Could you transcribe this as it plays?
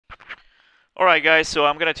Alright guys, so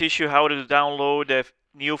I'm gonna teach you how to download the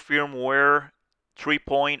new firmware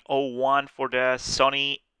 3.01 for the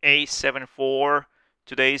Sony A7 IV.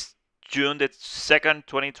 Today's June the 2nd,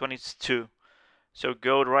 2022. So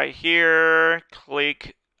go right here,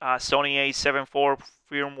 click Sony A7 IV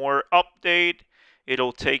firmware update.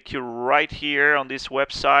 It'll take you right here on this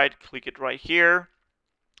website. Click it right here.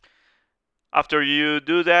 After you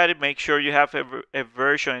do that, make sure you have a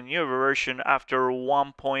new version after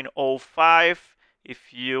 1.05.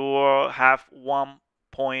 If you have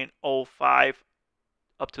 1.05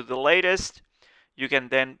 up to the latest, you can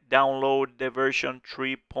then download the version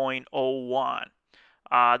 3.01.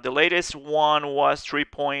 The latest one was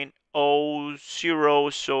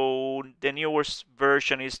 3.00, so the newest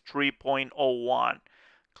version is 3.01.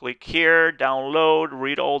 Click here, download,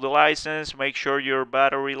 read all the license, make sure your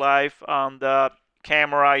battery life on the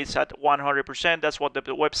camera is at 100%. That's what the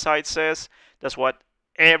website says. That's what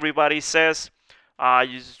everybody says.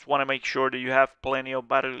 You just want to make sure that you have plenty of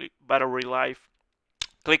battery life.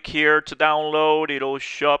 Click here to download. It'll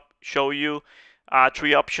show you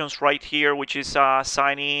three options right here, which is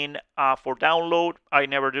sign in for download. I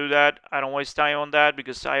never do that. I don't waste time on that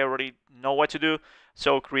because I already know what to do.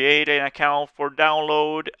 So create an account for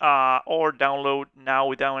download or download now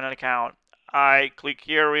without an account. I click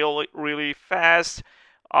here really fast,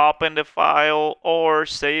 open the file or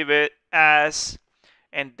save it as,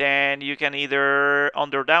 and then you can either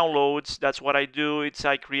under downloads, that's what I do.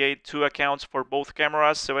 I create two accounts for both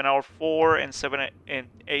cameras, 7R4 and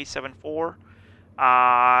A7 IV.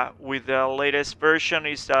 With the latest version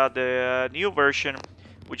is the new version,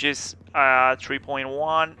 which is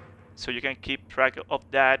 3.1. So you can keep track of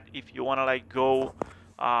that if you want to like go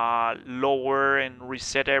lower and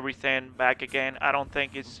reset everything back again. I don't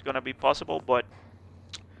think it's gonna be possible, but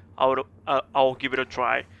I'll give it a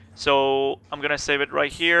try. So I'm gonna save it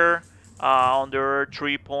right here under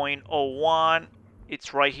 3.01.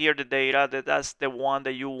 It's right here, the data. That's the one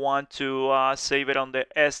that you want to save it on the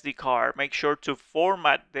SD card. Make sure to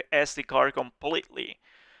format the SD card completely.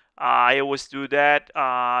 I always do that.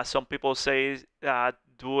 Some people say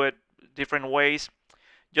do it different ways.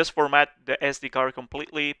 Just format the SD card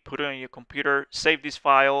completely, put it on your computer, save this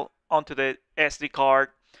file onto the SD card.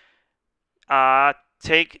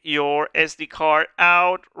 Take your SD card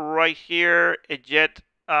out right here, eject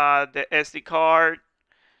the SD card,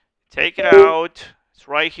 take it out. It's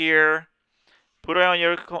right here. Put it on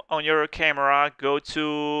your camera. Go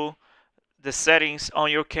to the settings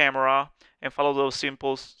on your camera and follow those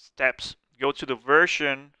simple steps. Go to the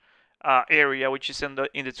version area, which is in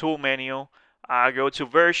the tool menu. Go to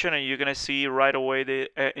version, and you're gonna see right away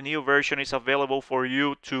a new version is available for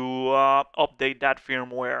you to update that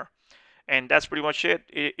firmware. And that's pretty much it.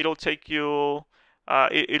 It'll take you.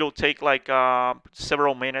 It'll take like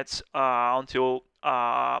several minutes until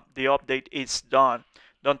the update is done.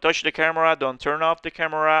 Don't touch the camera. Don't turn off the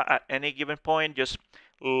camera at any given point. Just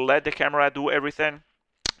let the camera do everything,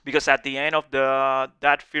 because at the end of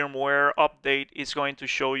that firmware update, it's going to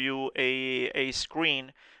show you a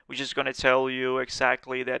screen which is going to tell you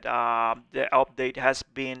exactly that the update has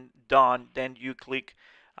been done. Then you click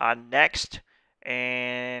next,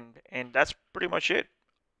 and that's pretty much it.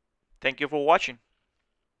 Thank you for watching.